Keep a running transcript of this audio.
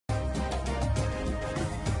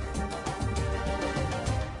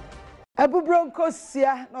Abubro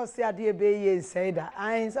Kosuo no se ade be ye saida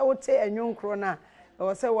an se wote enwonkro na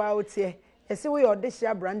o se wa wote ese we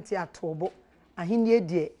odehia branti atobo ahenie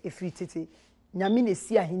die efritete nyame na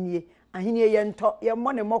si ahenie ye nto ye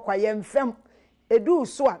mo ne mokwa ye mfem edu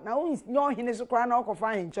so a na nyo hene so kra na okofa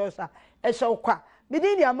ahenchosa e hye kwa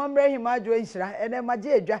bidin dia mamre hima adwo nhira ene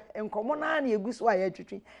magye adwa enkomo na na eguso a ye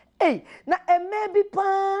twetwe na emme bi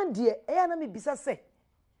pa die e na me bisa se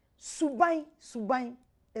suban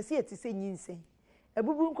esi etise nyinsen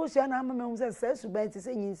Abubro Kosuo na amamehun se suban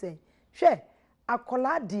etise nyinsen hwe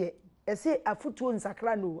akola de esi afutuo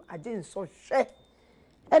nsakra no agye nso hwe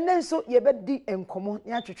enen so ye bedi enkomo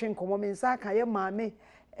ne atwetwe enkomo mensa aka ye maame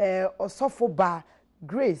osofo ba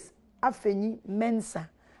Grace Afenyi Mensa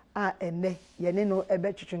a ene ye ne no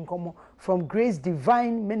ebetwetwe enkomo from Grace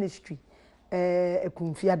Divine Ministry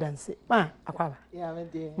ekumfia dance ma akwaba ya me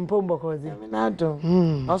de mpombo kozi ya me na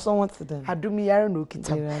Adom also want to them Adom yare no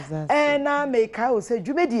kitam na meka o se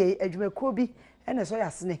dwumedie adwumakuo bi ene so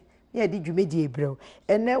yasene ye di dwumedie brew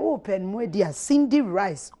ene open mu di a Cindy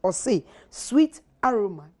Rice or say sweet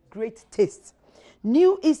aroma great taste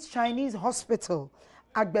New East Chinese Hospital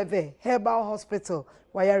Agbeve Herbal Hospital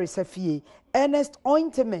wayare safie Ernest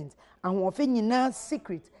Ointment ahwofe nyina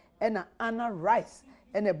secret ena Anna Rice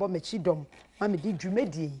ene bo mechidom mame di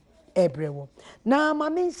dwumedie ebrewo na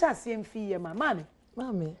mame nhyase mfiye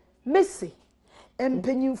mame Messi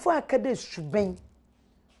empanyimfo akade suben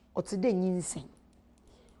otide nyinsen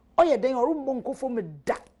oye den orumbo nkofo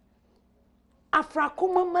meda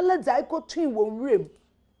afrakoma malaza ikotun wonwrem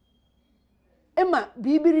ema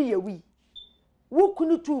bibiri yewi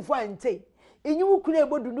wukunu tufo ante enyi wukunu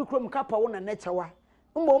ebodu nukrom kapa wona nechawa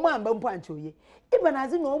mbo ma amba mpo anchoye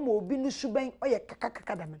ibanazi na omo obi nu suben oye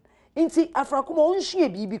kakakaka damen nti afrakoma onhie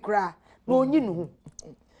bibi kra na onyi no ho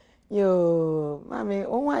yo mami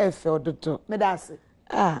onwa efe ododo medase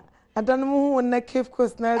adan mu hu na Cape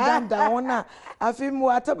Coast na danda wona afi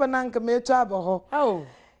mu ataba na nka meto abaho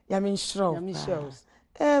yamin shro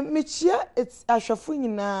mechia ahwafo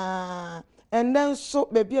nyina and then so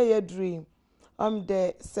baby a dream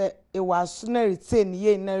de say e was na retain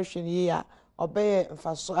ye na hwe ye a obeye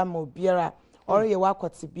mfaso ama obiara or ye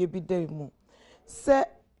wakote bia bi da mu se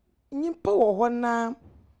nyimpa wo ho na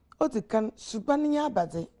odikan suban nya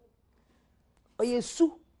abade oye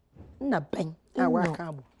su na ban awaka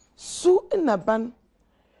abo su na ban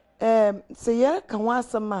se ye kan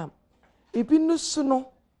wasama ibi no su no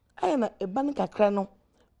ayena eban kakra no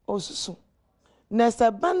osusu na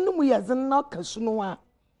se ban no mu yazin na kasu no a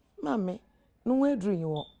mame no wadrin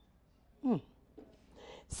wo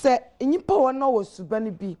se nyipa wo no wo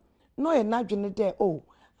suban bi no ye nadwene de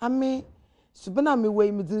ame subana me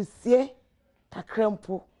we mi dirsie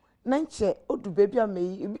kakrampo na nche odu baby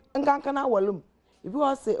ameyi nkanka na walum ibi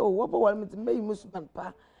wo say wo bo walum ti meyi mu suban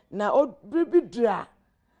pa na obribi dra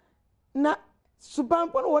na suban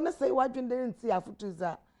po no na say wadwene de nti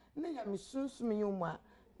afutuza na ya me sunsum yum a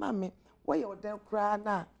mame wo ye odan kra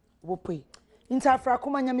na wo poi intafra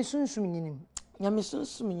kuma nyame sunsum nyinim nyame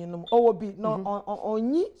sunsum nyinum owo bi no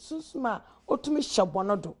onyi sunsum a otumi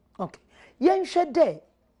hyebono do okay yenhwe de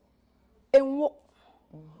enwo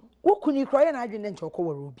wokuni kroye na adwene nche okọ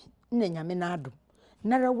waro obi nna nyame na Adom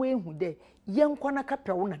nara we hu de yenkwa na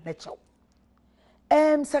kapewo na nechew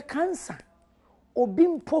se cancer obi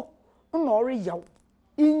mpo na ore yaw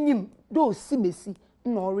inyim do simesi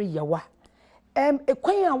na ore yawa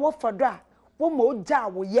ekwan a wo fado a wo ma oja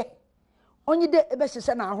wo ye onye de ebe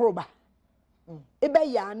hyehye na ahoroba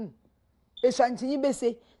ebe yan eswantinyi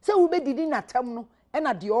bese se wo bedidi na tam no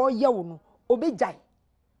na de o ye wo no obejai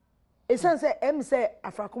esanse se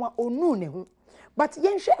afrakoma onu ne ho but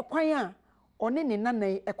yenhwe ekwan a one ne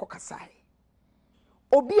nanan ekokasai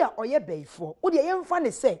obi a oye beifo wo de yemfa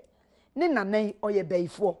ne se ne nanan oye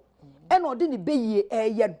beifo ena ode ne beyie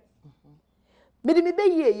eye no mede me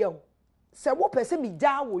beyie ye o se wo pese mi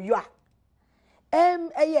ja wo yo a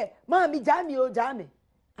eye ma mi ja mi o ja me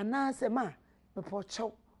ana se ma me po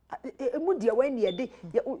chew emu de we ne de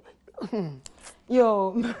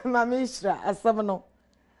yo mama Ishra asam no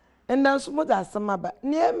enda so mo da asama ba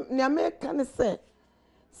ne America ne se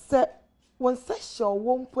won se show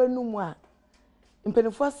won panu mu a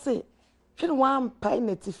mpenifo se hwe wan pai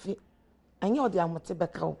na tifi anya ode amote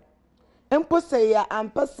beka wo empo se ya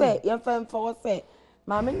ampa se yemfa wo se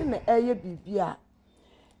maame ne na eye bibia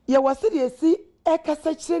ye wose de esi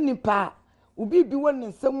ekasa kire nipa obi bi won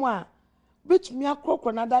nsem a betumi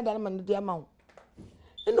akrokro na dada na man de ama wo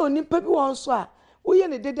ina onipa bi won so a wo ye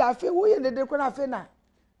ne dede afi wo ye ne dede kro na afi na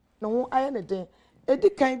no aye ne den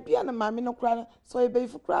edikan bia na maame no kra so e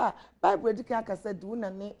beifu kra bible edikan akasa du na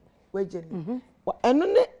ne wagye ni eno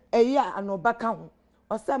ne eya anobaka ho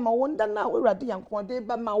osema wonda na awurade yankopon de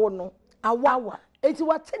ba ma wo no awa eti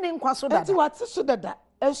wate ne nkwa so dada eti wate so dada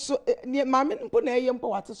eso ne maame mpo na eye mpo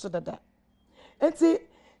wate so dada eti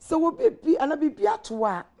se wo bibi ana bibi ato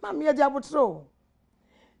a maame ye de abotro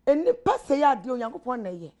eni pase ya de yankopon na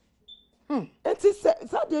ye eti se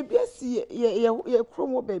de bi asi ye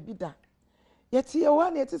kromo ba bi da yeti ye wa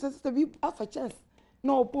na yeti se bi afa chance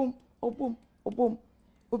na obom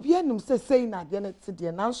obi anum se sei na de na te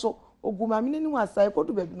de nanso oguma mini ni wasa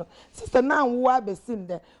ekodu baby no sister na wo abesim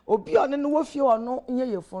de obi one no wo fie ono nye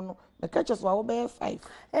yefo no me ka cheso wo be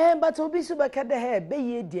 5 but obi su be ka de he be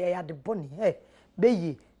ye de ya de boni be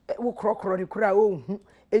ye wo krokro de kura o hu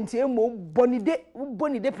enti emo boni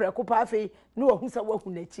de preko pa afei no wo hu sa wo hu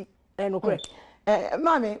na chi no kre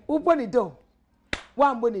mami wo boni do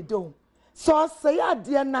wa boni do so say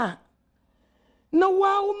ade na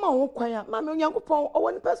wa wo ma wo kwan a mami onyankopon o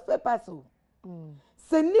woni papers o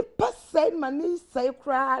se nipa sai mani sai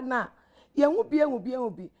kra na ye hu bi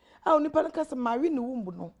a nipa nka se mari ne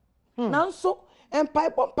wumbu no nanso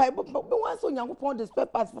empaipo be wan so onyankopon de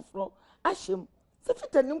papers foforo ahyem se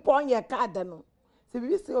fita ni mpo onye card no se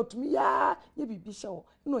bibi se otumi ya ye bibi hye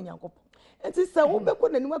no onyankopon enti se wo be ko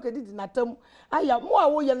nanim akadidi natam aya mo a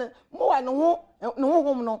wo ye no mo wa ne ho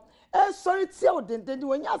hom no sorry tia o dendende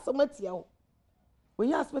wonya asamatia o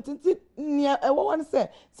wonya asamatia ni e wo wan se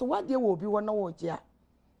what dey wo bi wo na wo je a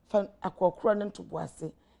fa akokoro ne ntobo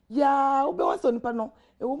ase ya wo be wan so nipa no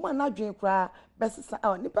e wo ma na adwen kra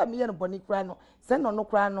besesa nipa me ye no boni kra no se no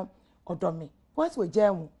kra no odomi wan so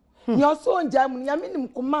jam ni oso njam ni yame nim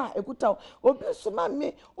kuma ekuta obi so ma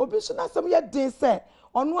me obi so na asem ye den se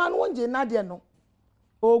ono anu wonje na de no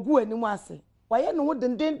ogu anim ase waye no ho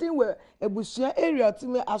dendenden we ebusua area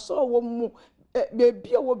otime aso wo mu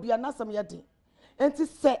bebi wo bia na asem ye den enti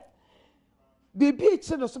se bibi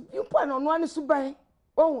chi no so mpo na ono anu suban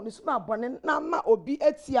oh ni suba bone na ma obi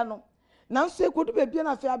atia no na nso ekodu bebi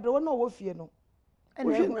na afi abre wo na wo fie no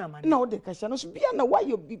ene ehunu amane na wo de kasha no so bia na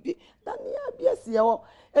wayo bibi na ya bia sie ho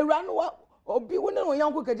ewura no obi wo ne no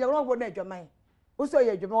yanko kadi wo na adwaman wo so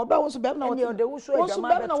ye adwaman oba wo so be na wo de wo so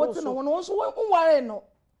adwaman na wo no wo so ware no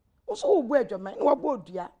wo so wo bu adwaman na wo bo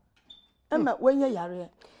odua ema wenye yare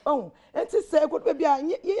oh enti se ekodu bebi a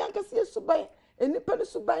ye yanka se suban enipa no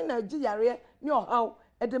suban na agi yare ni ohaw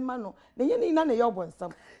edema no na ye ni na ye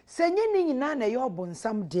obonsam se nye ni nyina na ye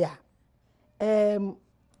obonsam de a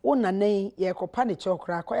wona nan ye kopa ne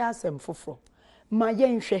chokra akoya asem foforo ma ye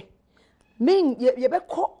nhwe min ye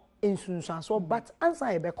bekọ ensunsuaso but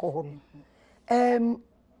ansa ye bekọ ho no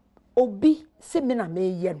obi se me na me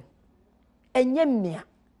ye no enye mmea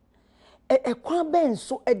ekwan ben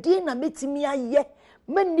so ede na metimi aye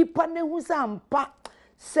manipa ne hu sa ampa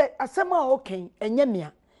se asem a oken enye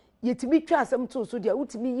mmea yetimi twa asem to so dia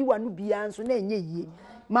utimi yiwa no bia nso na enye yie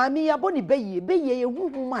maami ya boni beye ye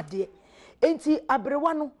huhu made enti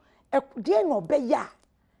abrewa no de no beya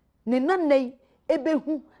ne nanai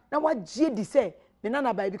ebehu na wagie di se ne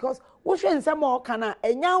nana bai because wo hwe nsam o kana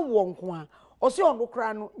enya wo nko a ose ono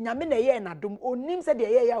kra no nyame na ye na dom onim se de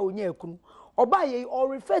ye ya onya akunu oba ye or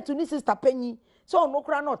refer to ni sister panyi so ono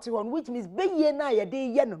kra no te hon which means beye na ye de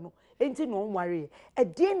ye no enti no nware e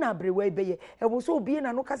de na abrewa beye e wo so obi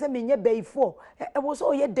na no kase menye beifo e wo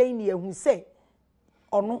so ye den ne ehu se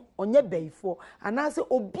ono onye beifo anase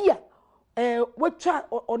obi a wetwa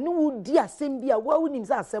ono wudi asem bia wa wunim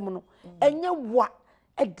se asem no enye wa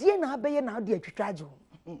edie na abeye na ade atwitwaje ho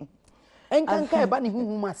enkanka eba ne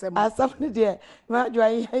huhum asem ne de ma jwa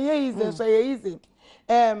ye ize so ye ize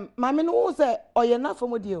mame no wo se oye na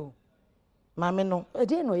afomodie o mame no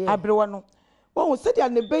edie no ye abrewa no wo se dia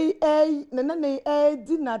ne bei ne na ne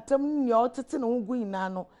di na tam ne otete ne ho gu ina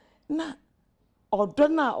no na odo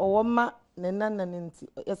na owoma ne na ne nti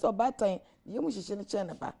yes obatan ye mu hihye ne che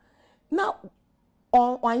ne ba na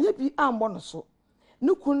anye bi ambo no so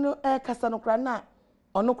ne kunu kasa no kra na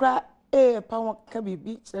ono kra pa won ka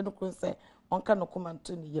bibi kire no kun se onka no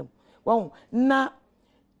komanto ne yem wo na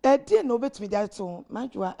die no betumi dia to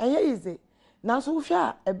majwa eye ize na so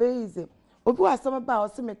hwa ebe ize obi wa asama ba o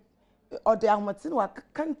se me ode ahomati no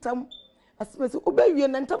akantam aseme se obewie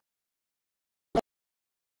na ntam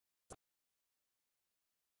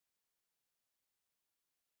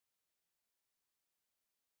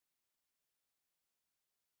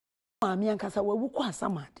maami ankasa wawu kwa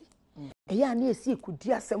asamade eya na esi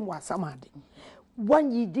ekudi asem wa asamade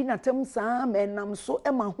wanyi di na tem saa menam so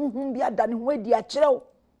ema huhum bi adane ho adi a kirew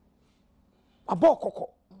abokoko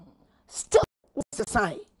still what's the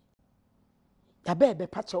sign ya bebe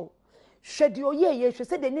pacho hwede oyeye hwe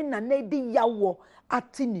se de ni nana edi yawo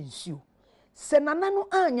ati ne nsuo se nana no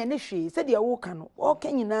anya ne hwe se de wo ka no o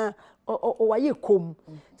kanyina o waye kom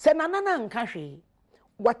se nana na nka hwe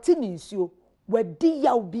wate ni nsuo wadi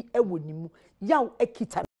yaw bi ewo nimu yaw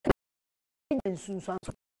ekita nsunsu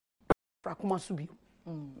anso frakoma so bi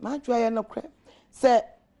ma dwa ye no kre se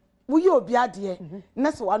wo ye obi ade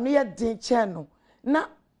na se wano ye den che no na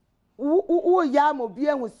wo ya ma obi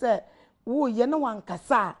ehu se wo ye no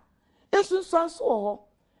wankasa nsunsu anso ho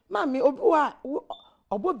mami obi wa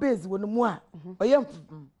obo base wo no mu a oye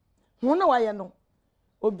hu na wa ye no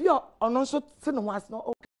obi ono nso te no as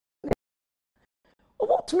no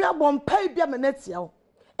obo tumi abom pai bia menetia ho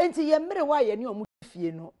enti ye mmere wa ye ne omu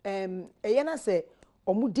fie no eye na se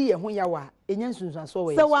omu di ye ho yawa enya nsunsuanso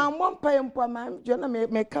we se wa amom pai mpo ma jona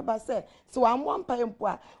me kaba se wa amom pai mpo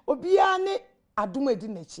a obi a ne adom edi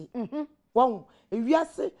nachi won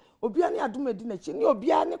ewiase obi a ne adom edi nachi ne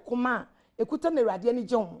obi a ne koma ekuta na awurade ne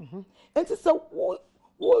je ho enti se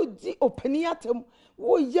wo di opani atem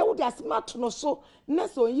wo ye wo da smart no so na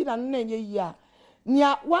so yira no na enye yi a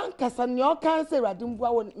nia wan kasa ne o kan se awurade mbua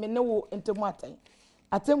wo me ne wo entemu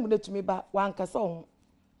atem ne tumi ba wan kasa ho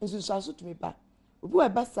nsusuaso tumi ba obi wa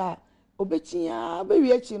basa obechia be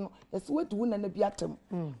wiechi no yesi wedu na na bi atem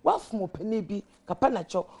wafom opani bi kapa na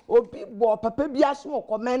cho obi bo papa bi aso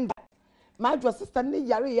komenda ma dwo sister ne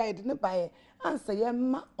yare ya de ne bae ansa ye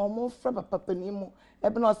ma omo fra papa ni mu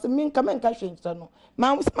ebe na o se minka hwencha no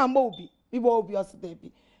ma ma obi bi bo obi o se da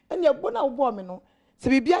bi ene egbo na wo me no se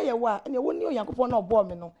bibia ye wa ene woni Onyankopon na obo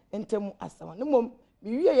me no entemu asama ne mom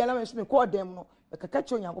mi wie ye na me so me ko dem no be kaka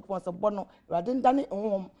che Onyankopon se bo no rade ndane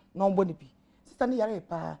nwom na ombo ne bi sister ne yare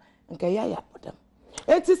pa nka ya podam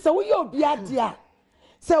enti se wo ye obi ade a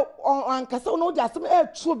se ankasa no de asem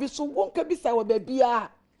tuo bi so wonka bi sa wo ba bia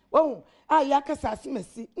wo ya kasa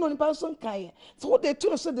asemasi no nipa so nkae se wo de tu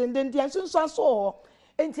no so den dia nso aso ho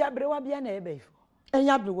enti abrewa bia na ebeifo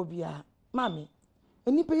enya abrewa bia mami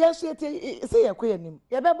enipa yeso ete se yekoyanim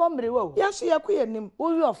ye be bombrewa o yeso yekoyanim wo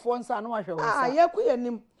wi ofo nsa no wahwe wo nsa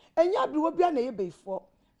yekoyanim enya abrewa bia na yebeifo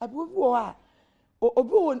abrewa bi wo a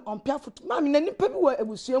obi won ompia foto mami na nipa bi wo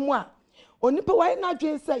ebusuamu a onipa why na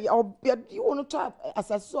dwen say obi won to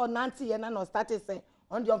asase o nanti ye na no start say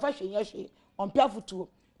on de onfa hwenye hwe ompia foto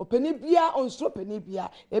openi bia onsuro peni bia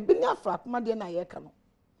ebi ni afra akoma de na ye ka no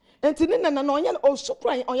enti ni na onye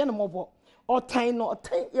osukran onye no mobo otan no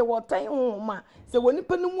otan ye wotan homa se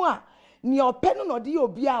wonipa no mu a ni ope no de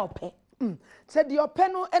obi a ope said the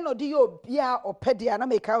openo eno di obia opedia na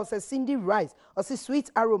make out says Cindy Rice or say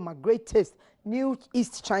sweet aroma great taste New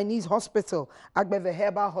East Chinese Hospital Agbeve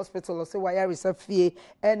Herbal Hospital or say wire reserve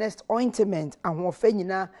Ernest ointment and ho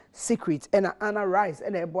fenyina secret and Anna Rice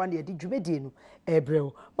and ebo an di dwumedi no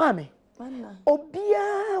ebreo mame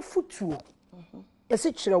obia futuo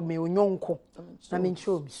ese kire me onyonko na me nche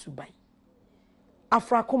obi suban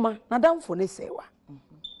afrakoma na damfo ne sewa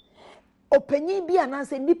opanyin bi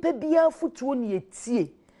ananse nipa bia futuo ne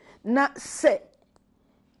etie na se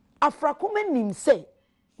afrakoma nim se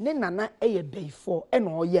ne nana eye beifo e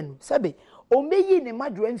na oye no sebe o meyi ne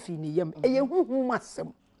madwo amfi ne yam eye huhu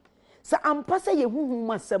masem sa ampa se ye huhu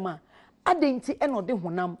masem a adenti e no de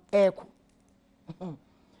honam eko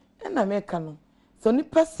na meka no so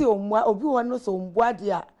nipa se omwa obi wo no so omboa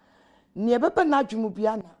de a ne beba na adwumu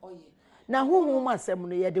bia na oye na huhu masem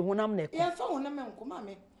no ye de honam na eko ye fa honam enko ma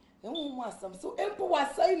me huhu asem so empo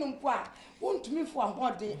wasai no mpo a wontumi fo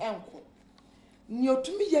ahode enko ni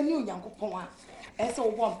otumi ye ni Onyankopon a ese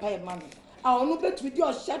wo bompa e ma no a onu betumi di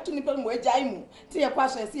o shato ni pe mo agyan mu ti ye kwa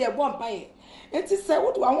so ese ye bompa e enti se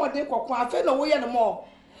wo do ahode kokon afa na wo ye no mo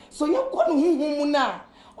so ye ko no huhu mu na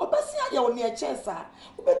obasi aye wo ne echesa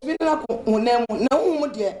obetumi na ko honam mu na huhu mu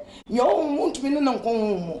de ye huhu ntumi na nko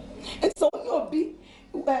huhu mu enti so ni obi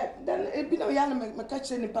dan ebi na ya na me ka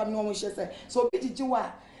kire ni pa me wo hye so obi digi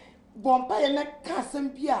wa bompa ye na ka asem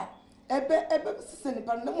bia ebe sise ni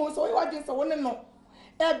pa na mo so wa de so wo ne no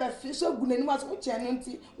ebe fi so gu nani waso che no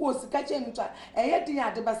nti wo sika che nta eye din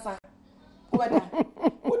ade basa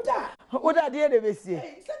oda de de besie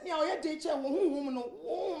se ni o ye de che wo huhum no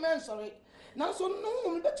wo men sorry na so no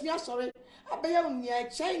huhum betumi asori abeya ni a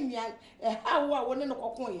che ni ha wo a wo ne no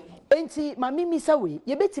kokon ye no enti mami misa we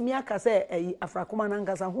ye betimi aka se afrakoma na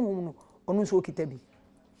nkasa huhum no onu so okita bi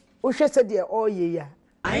o hwe se de o ye ya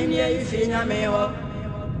aini e finya mewo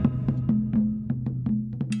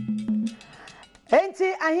enti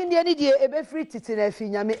ahinde ne die ebe free titi na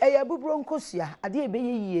afinyame Abubro Kosuo ade ebe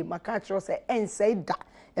yeye maka kiro se ensei da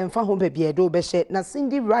emfa ho bebia edo be hye na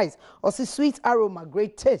Cindy Rice or sweet aroma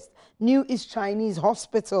great taste New East Chinese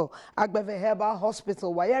Hospital Agbeve Herbal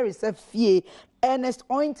Hospital wire reserve fie Ernest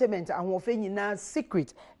ointment ahofe nyina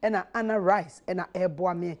secret ena Anna Rice ena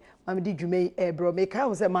eboame mame di dwumei ebro make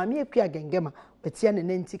how se mame akua gengema betia ne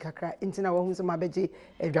nenti kakra ntina wo hu se mabeje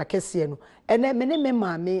adwa kese no ene me ne me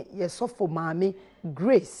maame ye sofo maame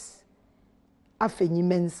Grace afenyi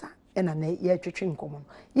mensa ena na ye twetwe nkomo no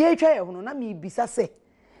ye twa ye hono na me bisa se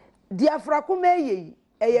diafrako meye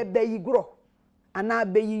eye bayigro ana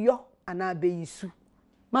bayiyo ana bayisu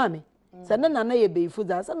maame se ne na ye bayifu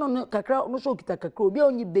za se no kakra no so kita kakra obi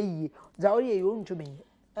onyi bayiye za ori ye ontweme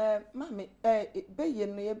maame bayiye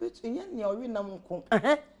no ye betu nya ne owi nam nko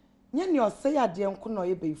nya ne ose ya de nko no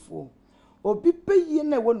ye bayifu obi bayiye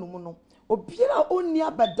na wo num no obiara onni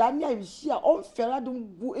abada ne ahihia onfera de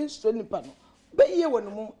bu enso nipa no bayiye wo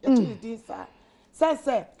num e tu din sa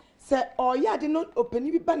se oya de no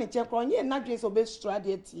opani bi ba ne che kro nye na dwe so be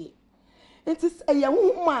strade atie entis eye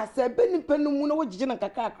hu ma se be nipa no mu no wo gigi na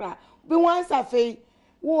kakakra bi wan sa fe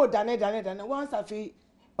wo dane wan sa fe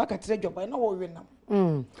bakatre dwoba na wo we nam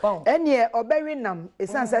ene obewe nam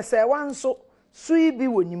esan se wanso sui bi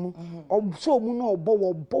wonimu so mu no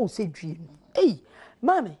obo se dwie no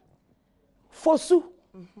mame fosu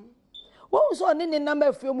wo so ne number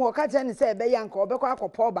afio mu o ka tell ni say be yanka obekọ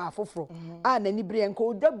akọpọ ba afoforo a na ni bire nka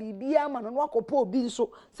odo bibia ama no akọpọ obi nso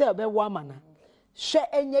say obewo ama na hwe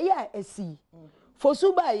enye ya esi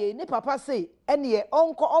fosu ba ye ni papa say ene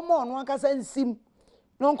onko omo ono akasa nsim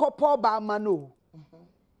no nkọpọ ba ama no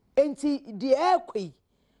enti di ekwe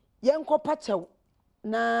ye nkọpa chew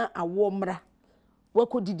na awo mra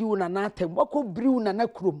wako didi una na atem wako bri una na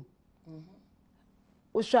krom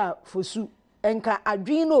osha fosu enka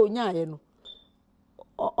adwin no onyaye no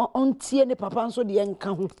ontie ne papa nso de enka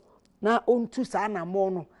ho na ontu saa na mo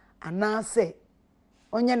no ana se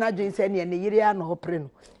onye na adwin se ne yiri ya na opre no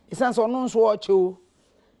isan so no nso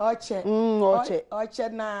oche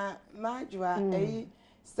na majwa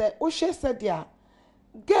se ohwe se dia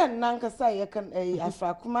gen nankasa ye kan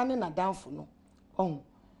afrakuma ne nadamfo no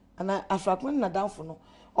ana afrakuma ne nadamfo no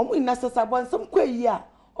omo ina sasabon sam kwayi a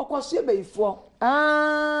okoso ebeifo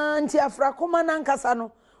nti afrakuma nankasa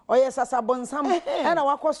no oye sasabon sam na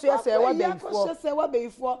wakoso ye se wa beifo akoso se wa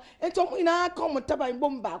beifo enti omo ina aka omo taban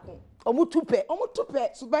bom baako omo tupe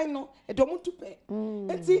suban no omo tupe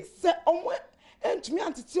enti se omo entumi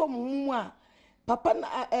antiti omo mu a papa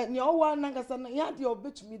na ne owa nankasa no ya de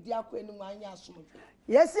obetumi di akọ enimu anya asomdwe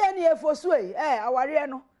yesi ene efosu aware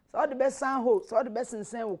no so de besan ho so de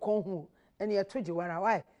besensen wo kon ho ene etoji wara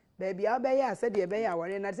why baby abeya ase de beya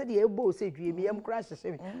aware na ase de ebo se dwie mi yam kra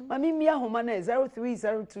hyehye mami mi ahoma na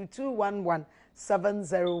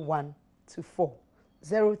 030221170124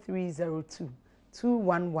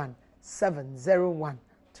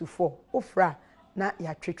 030221170124 ofra na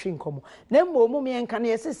ya twetwe nkomo na mmom me enka na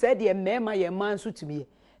yesi se de mema ye man so tumi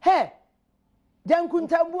he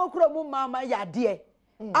jankuntambu okro mu mama yade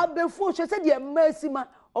abefu so se de masima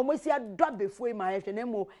omosi ado abefu ma yehwe na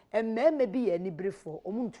mo emmeme bi ye ni brefo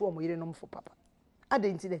omuntu omoyire no mfo papa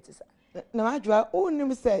adenti detisa na majwa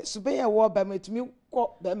onim se sube ye wo ba matumi kọ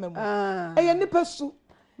ba mamu eye nipa su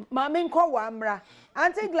ma me nko wa mra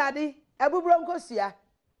Auntie Glady Abubro Kosuo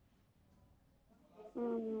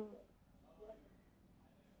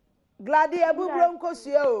Glady Abubro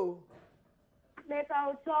Kosuo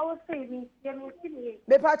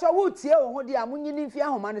Bepa cho wo tie wo ho dia munyini mfi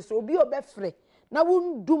ahoma ne so obi obefre na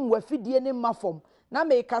wundum wafidie ne mafom na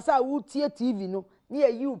me kasa wo tie TV no ne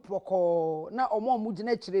yi upoko na omo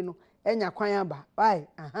gina kire no enya kwan aba bye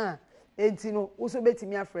enti no wo so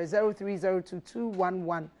betimi afre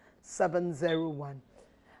 0302211701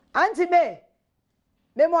 Auntie me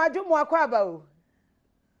mo adwumo akwa aba o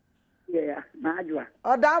yeah na adwa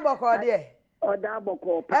oda aboko de oda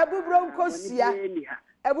aboko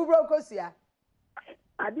Abubro Kosuo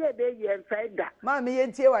ade ebe ye faida ma me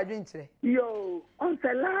yentie wadwen kire yo on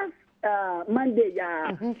the last Monday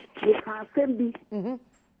ya we can send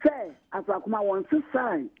say afakuma won to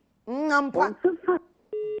sign ampa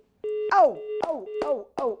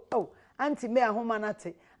Auntie me ahoma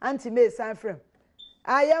nate Auntie me san frem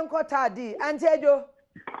ayenko tadi Auntie Ejo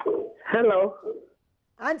hello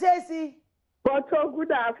Auntie si but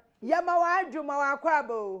good afternoon yama wa adwuma wa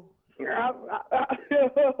kwabo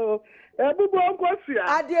Abubro Kosuo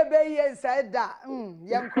ade be ye inside da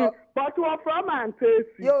yenko but we from Auntie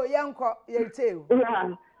yo yenko yeteu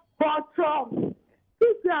but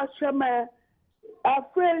this asheme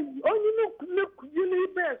afraid only look you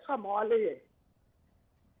need be some all here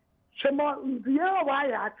shemo ndia wa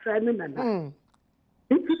ya training na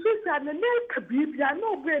it is an na kabibia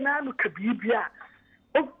no be na no kabibia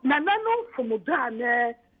na no fomuda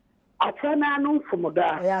na atana no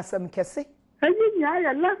fomuda ya sam kese ayi nya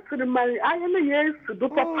ya last man ayi na yesu do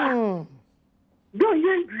papa do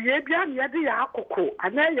ye due bia na de ya akoko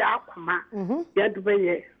ana ya akoma ya de be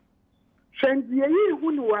ye hwendie yi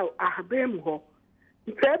hu ni wa ahabem ho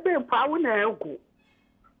Ebe mpawo na ego.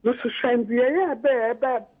 No so shandia ya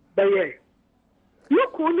be. You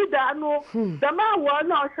could da no. The man wa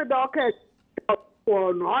na se da okay.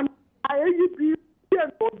 No. I be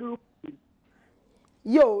do.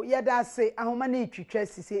 Yo, yada say ahoma na twitwa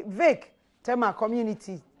sisi. Vic, tema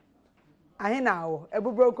community. Ahe na wo,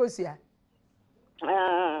 Abubro Kosuo.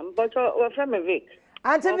 But what from a Vic?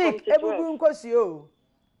 Auntie Vic, Abubro Kosuo.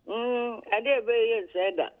 I did be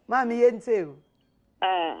said that. Mami yente o.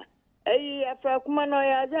 After Kumano,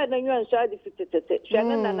 I had a new side defeated.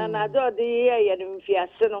 Shannon and I do the year in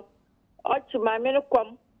Fiasino. Or to my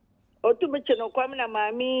minocom, or to much no common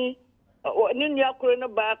mammy, or New York Corona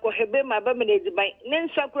back or have been my abominated by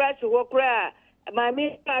Nancy Crash or cry.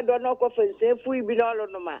 Mammy, I don't know if it's we be all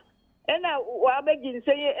on ma. And I begin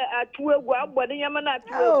say at 2 but the Yamana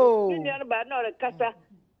 2 but not a casa.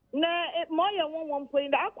 Na moya won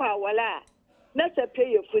point aqua wala na se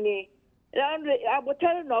pay your funny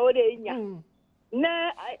abotare na ore nya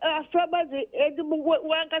na afraba de edibu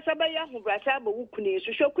wan kasaba ya hu brasa ba wukuni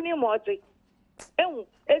so shokuni moti ehu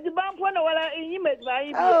ediban po na wala enyi medba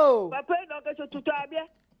yi bi papa no ka so tutu abia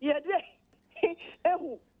ye de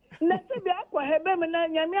ehu na se bi akwa hebe me na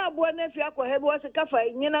nyame abo na fi akwa hebe wo se kafa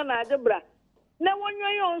nyina na adebra na wonyo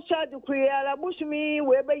yon sha de kuyala busumi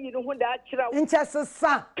we be yi hu da akira Ncha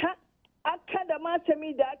sesa. Akada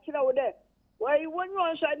matemi da akira wo de. Why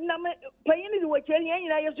wonyo sha na me payin di wo kire yen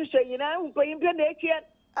nyina yesu hwe nyina payin pe na ekien.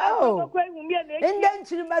 Inda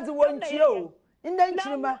nchirima zi wonchi o. Inda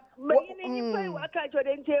nchirima. Payin ni pai wa ka cho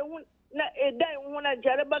de nche hu na edan hu na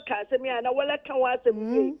jareba ka asemi ana wala kan wa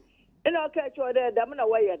asemi. Ina ka cho de da na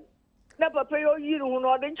wayen. Na papa yo yiri hu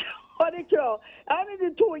no de cho. Ani di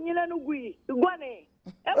to nyina no gui. Gwane.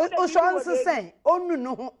 O so ansese onu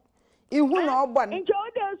no ho. Ihu na ogba no. Nche o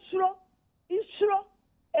de suro. Isuro.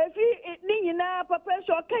 Efi ni nyina papa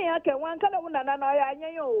so kan ya kan wan kana wona na na ya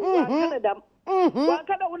anyen yo wan kana dam. Wan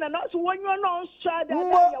kana wona na so wonyo no sha da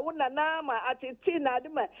ya wona na ma atiti na de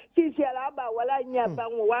ma sisi ala ba wala nya ba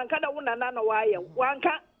wan kana wona na na wa ye wan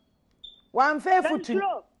ka wan fe futu.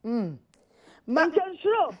 Ma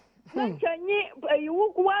suro. Nanyi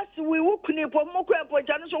yiwu kwasi wi wukuni po mokwa po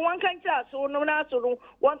janu so wan kan kya so no na so no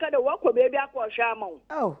wan ka de wakọ bebi akọ hwa ma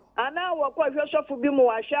wo ana wakọ hwa sofu bi mu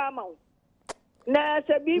wa hwa ma wo na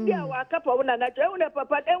se bibi a wakapa wo na na che wo na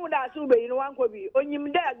papa e wo na asu be yin wan ko bi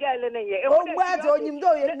onyim da girl ne ye o gba to onyim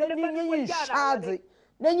do ye nyi shade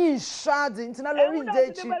nyi shade ntina lo ri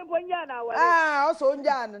nje chi o so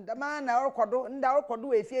nja na ma na orkodo nda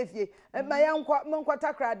orkodo efiefie ma ya nkwa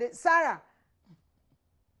takrade Sarah.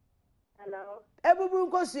 Hello. Abubro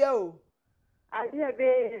Kosuo o. Ade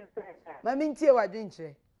be. Mami ntie wadwe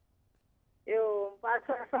nkyere. Yo,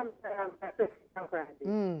 pastor from pastor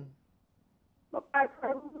Franklin.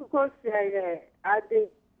 Pastor Kosuo ye ade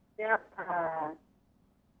ya pa.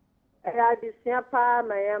 Ade sia pa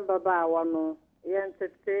ma yan baba wono. Yen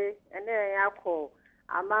tete ene ya ko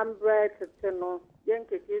amambre tete no. Yen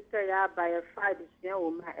keke se ya ba ye fa de sia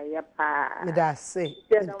wo ma eye pa. Me da say.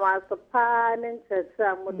 Yen wa so pa ne tete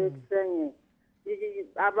amode tsenye.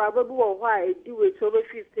 Ababa bu wo ha edi we so be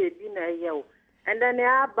 50 bi na ye. And then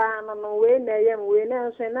ya ba no we na ye we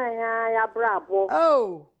na so na ya brabo.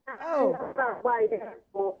 Oh.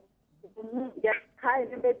 Ya kai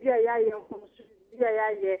ne be bia ya ye ko so bia ya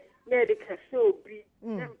ye na de ka so bi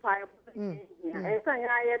empire. Esa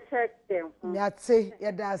ya ye check them. Yate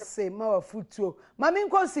ya da say ma wa futuo. Mami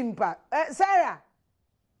nko simpa. Sarah.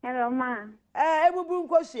 Hello ma. Abubro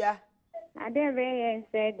Kosuo. Ade be ye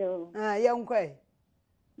said o. Ye nkwe.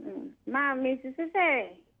 Ma mi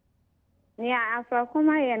sise ni afa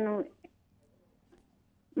kuma ye no.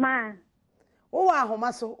 Ma. Wo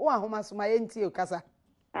ahoma so ma ye ntie o kasa.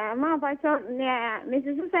 Ma pa so ni mi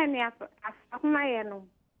sise ni afa kuma ye no.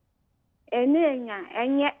 Enya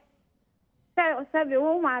enye. Se be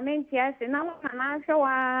wo ma me ntie se na wo na hwe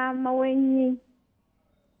wa ma wanyi.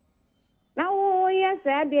 Na wo ye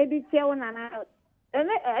se de bi tie wo na na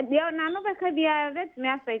dia na no be ka bia let me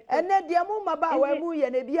affect ene dia mu maba wa mu ye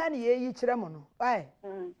na bia na ye yi kire mo no ai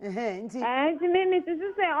nti me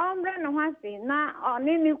se ombre no hwase na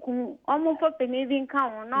oni ni ku omo fope ni bi nka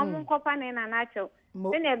ho na omo nkopa ne na na cho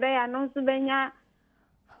se ne be ya no so benya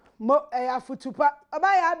mo afutupa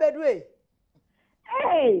oba ya abedu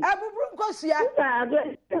Abubro Kosuo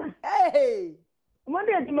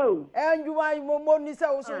Monday tomorrow. Enjuwa mo ni se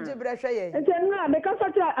wo so je brehwe ye. Ente na me ka so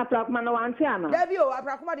tira aprakuma na wan tia na. Dabi o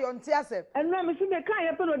aprakuma de on tia se. Enna me se me kan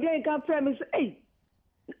ye pe no de kan fra me se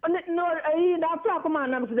no na aprakuma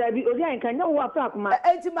na me se dabi o de kan na wo aprakuma.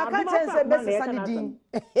 Enti maka chense be se sanidin.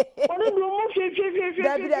 Onu du mo fi.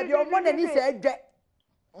 Dabi o mo na ni se edwe.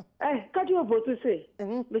 Kati obotu say.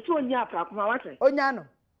 Me so onya afra kuma wate. Onya no.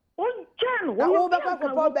 Onya no. Na wo be kwa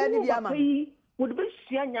kopo ba ni bia ma. Wo de be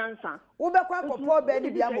hia nyansa. Wo be kwa kopo ba ni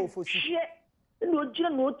bia ma ofosi. Ndi ogyina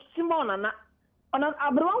no Simon na. Ona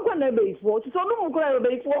abrewan kwa na be ifo. Ti so no mu kwa be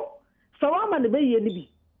ifo. So wa ma ne be ye ni bi.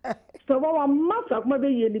 So wa masa kuma be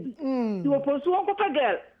ye ni bi. Ti ofosu won ko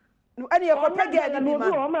girl. Ani e ko girl ni bi ma.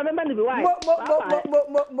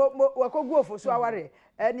 Mo wa ko gu ofosu aware.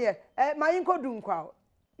 Ani ma yin ko du nkwa.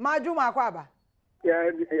 Ma ju ma kwa ba.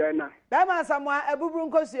 Ya na. Ba ma samwa Abubro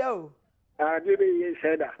Kosuo. Bibi ye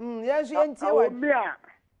seda. Yes ye ntie wa. Bia.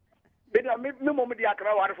 Bida me mo me di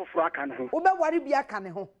akra ware foforo aka ne ho. Wo be ware bi aka ne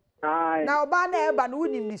ho. Na oba na eba no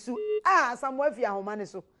wonim ni su. Samwa fi ahoma ne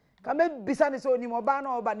so. Ka me bisa ne so onim oba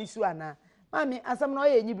na oba ni su ana. Mami asam na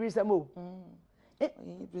oye nyibiri sam o.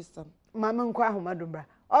 Nyibiri sam. Mami nkwa ahoma dombra.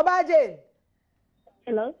 Oba je.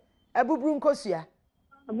 Hello. Abubro Kosuo.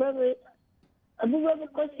 Abubro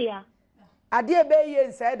Kosuo. Ade ebe ye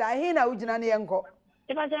nsa da hin na ugina ne yenko.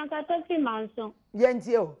 Ifa janka tafi manso. Ye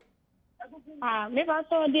ntie o. Me ba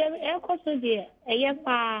so de e koso de eye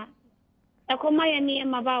pa e ko ma ye ni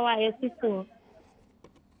ma ba wa ye siso.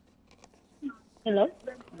 Hello.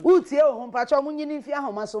 Utie o humpa cho mu nyini fi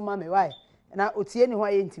ahoma so ma me wai. Na otie ni ho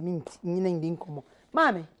aye ntimi nyina ndi nkomo.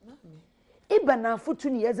 Mame. Iba na fotu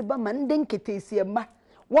ni yeze ba man den ketesi ma.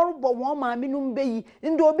 Worbo won maame num beyi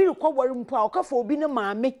ndi obi rekowore mpo a okafa obi ne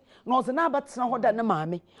maame na oze na abatena hoda ne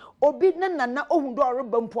maame obi ne nana ohun do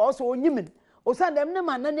oreba mpo o so onyimin osandem ne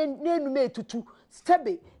mana ne enum etutu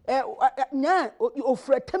stebe nya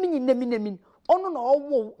ofratam nyinemi ono na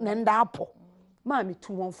owo ne nda apo maame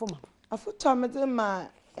tu won foma afuta mede ma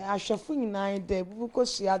ahwefo nyinaa de Abubro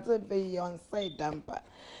Kosuo ade be on side dampa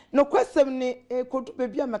no kwesem ni kodu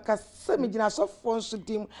bebi amaka sem gina sofo nso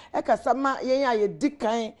dim kasa ma yen aye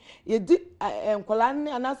dikan ye di enkola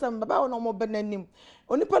ne anasem baba no mo benanim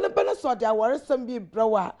onipa ne bene so de aworesem bi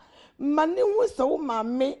brawa mane hu se wo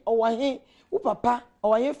maame owahe wo papa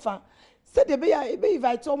owahe fa se de be ya e be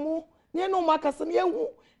invite omo ne no mo akasem ye hu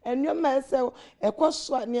enwema ese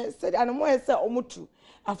ekoso ne se anemo ese omutu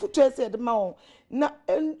afuto ese de ma won na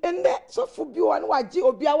ende sofo bi won waji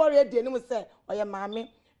obi awore de nim se oye maame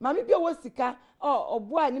mami bi o sika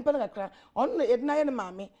oboa nipa na kakra ono edina ye ne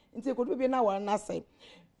mami nti ekodu bi na wara na sai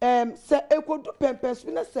se ekodu pempes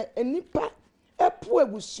bi na se enipa epu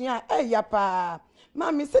ebusua eya pa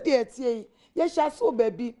mami se de etie ye hya so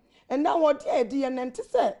baby enda wodi edi ye nti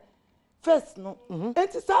se first no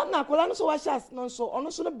enti sa na kola no so wa hya no so ono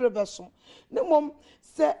so no brebe so ne mom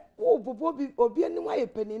se wo bobo bi obi anim aye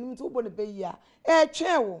panenim nti wo bo ne be yi a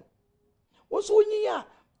twen wo so nyiya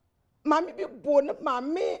mami bi bo ne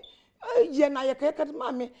mami ye na ye keke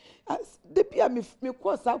mami de bia me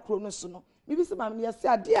ko sa kro no so no mi bi se mami ye se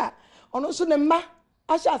ade a ono so ne ma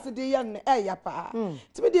ahya se de ye ne ya pa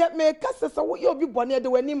ti bi de me ka se wo ye obi bo ne de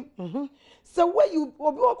wanim se we you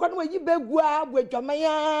obi okwa no yi begu a bo adwama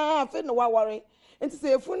ya fe no wa wore enti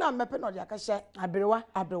se efu na mepe no de akahye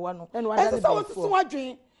abrewa no enti se wo se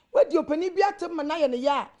wadwen we di opani bi atem na ye ne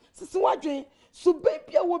ya se wadwen so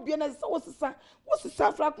baby wo bia na se wo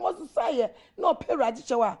sisa fra ko sisa ye na opera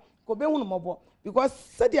gichewa ko be hunu mobo because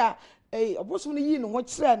said ya oboso no yi no ho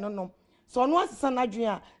kire no so no asisa na dwen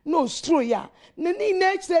a no stro ya ne ni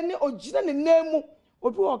na kire ne ogina ne namu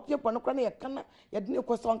obi o kyepo no kwa na ye kana ye de ne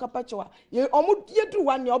ko so nka pachewa ye omo ye duru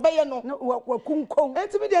wa ne obeye no wakunkon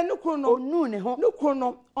enti bi de ne kru no onu ne ho ne kru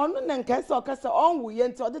no ono ne nka se okasa onwu ye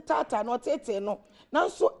enti ode tata no tete no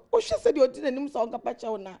nanso o hwe se de odi nanim so nka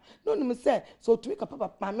pachewa na no nim se so tumi ka papa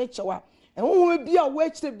ma mechewa enwo bi a wo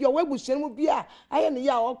akire bi a wo abusuan mu bi a aye ne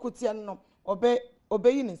ya okotie no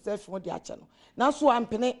obeyi ne self mo de ache no nanso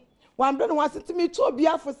ampene wambre no wasentimi to obi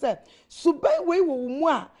afo se subai we wo mu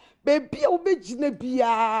a bebi a wo begina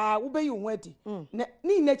bia wo beyi wo adi na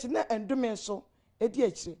ni na chi na endome so edi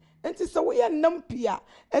akire enti se wo ye nam pia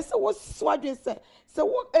ese wo swadwen se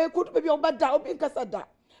wo kodu bebi a wo bada obi nkasa da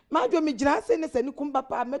majo mi gina se ne se ni kumba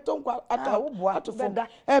pa meto nkwa ato fo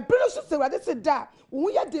brelo so se wade se da wo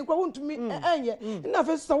ya de kwa wontumi enye na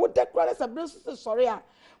fe so wo de kwa se brelo so se sori a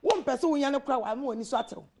wo mpese wo ya ne kwa wa ma oni so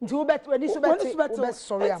atew nti wo bet wani so bet wo bet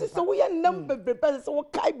sori am se wo ya nam bebrebe se wo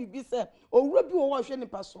kai bibi se owura bi wo wo hwe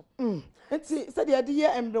nipa so nti se de ye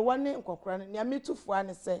embre wane nkokora ne ya metufo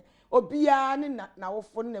ane se obia ne na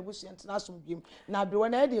wofo ne busu ntena asomdwem na abrewa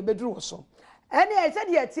na de beduru wo so ene e se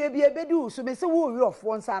de tie bi ebedu so be se wo wi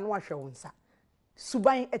ofo nsa no ahwe wo nsa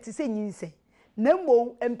suban etise nyinse na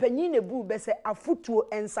mmo empanyin na bu be se afutuo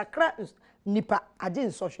ensakra nipa age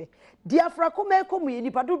nsohwe diafra koma ekomu ye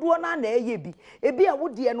nipa dodo na na eye bi ebi a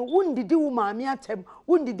wode no wundidi wo maame atem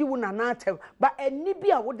wundidi wo nana atem ba eni bi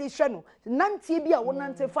a wode hwe no nante bi a wo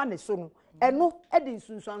nante fa ne so no eno e de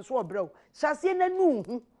nsunsuanso obrɛ wo hyase na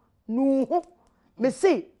nu hu me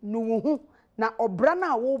say nu hu na obra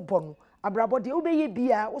na wo bɔ no abrabɔ de wo bɛyɛ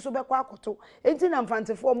bia wo so bɛkɔ akoto enti na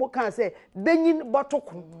mfantefo mo kan sɛ benyin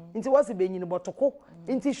bɔtoko enti wo se benyin bɔtoko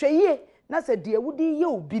enti hwɛyie na sɛ de wudi ye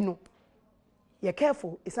obi no ye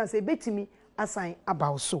careful isan sɛ betimi asan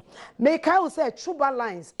about so make I say Chuba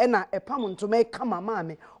lines ena epam ntoma kama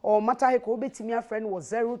maame or matter he ko betimi afrɛ no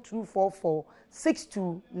was 0244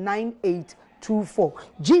 629824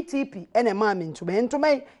 GTP ene maame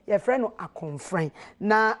ntoma ye frɛ no akonfran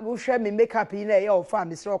na wo hwɛ me makeup yi na ye ofa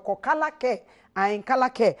me sɛ ko color care ain color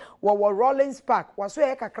care wo Rollins Park wo so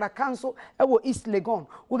ye kakra kanso e wo East Legon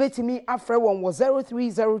wo betimi afrɛ won was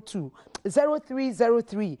 0302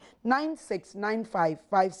 0303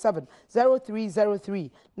 969557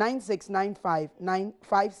 0303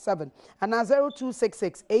 9695957 and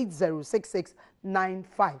 0266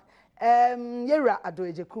 806695 yera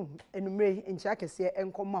adoejekum enumre enchia kese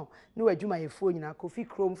enkoma no adwuma yefo nyina Kofi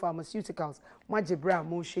Chrome Pharmaceuticals magibra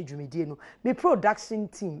mo hwedwumedie no me production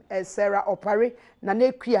team Sarah Opare na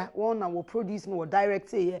nekua won na wo produce no wo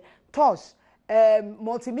direct here Tosh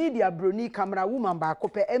multimedia broni camera woman ba ko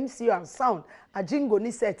pe MC and sound ajingo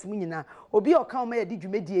ni set mu nyina obi o kan ma ye di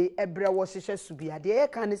dwumedie ebre wo hwehwe subia de ye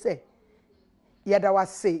kan ne se ye da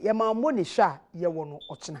wase ye ma mo ni hwa ye wo no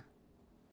ochena